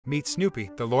Meet Snoopy,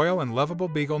 the loyal and lovable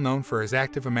beagle known for his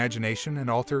active imagination and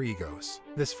alter egos.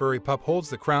 This furry pup holds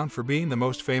the crown for being the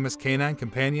most famous canine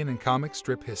companion in comic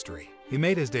strip history. He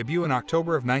made his debut in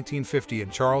October of 1950 in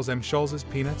Charles M. Schulz's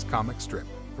Peanuts comic strip.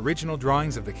 Original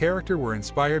drawings of the character were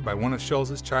inspired by one of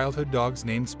Schulz's childhood dogs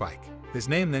named Spike. His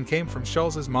name then came from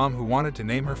Schulz's mom, who wanted to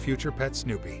name her future pet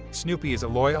Snoopy. Snoopy is a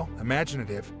loyal,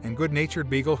 imaginative, and good-natured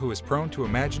beagle who is prone to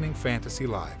imagining fantasy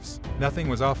lives. Nothing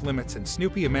was off limits, and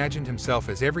Snoopy imagined himself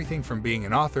as everything from being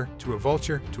an author, to a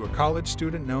vulture, to a college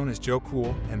student known as Joe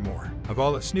Cool, and more. Of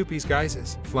all of Snoopy's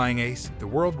guises, Flying Ace, the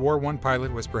World War I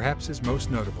pilot, was perhaps his most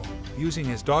notable. Using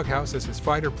his doghouse as his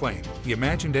fighter plane, he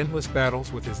imagined endless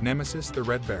battles with his nemesis, the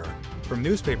Red Baron. From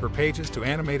newspaper pages to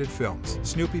animated films,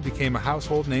 Snoopy became a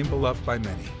household name beloved by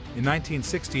many. In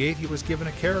 1968, he was given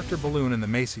a character balloon in the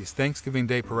Macy's Thanksgiving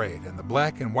Day Parade, and the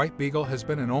black and white beagle has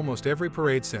been in almost every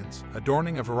parade since,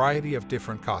 adorning a variety of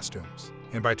different costumes.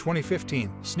 And by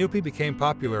 2015, Snoopy became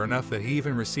popular enough that he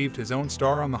even received his own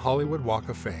star on the Hollywood Walk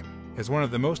of Fame. As one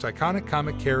of the most iconic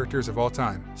comic characters of all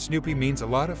time, Snoopy means a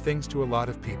lot of things to a lot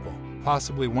of people.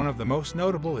 Possibly one of the most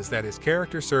notable is that his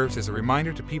character serves as a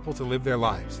reminder to people to live their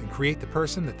lives and create the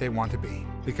person that they want to be.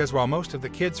 Because while most of the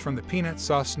kids from the Peanuts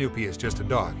saw Snoopy as just a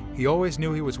dog, he always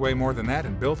knew he was way more than that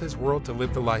and built his world to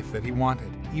live the life that he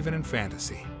wanted, even in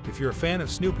fantasy. If you're a fan of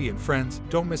Snoopy and Friends,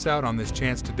 don't miss out on this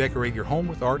chance to decorate your home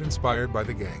with art inspired by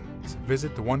the gang.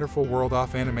 Visit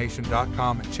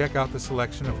thewonderfulworldofanimation.com and check out the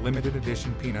selection of limited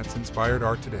edition Peanuts-inspired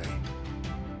art today.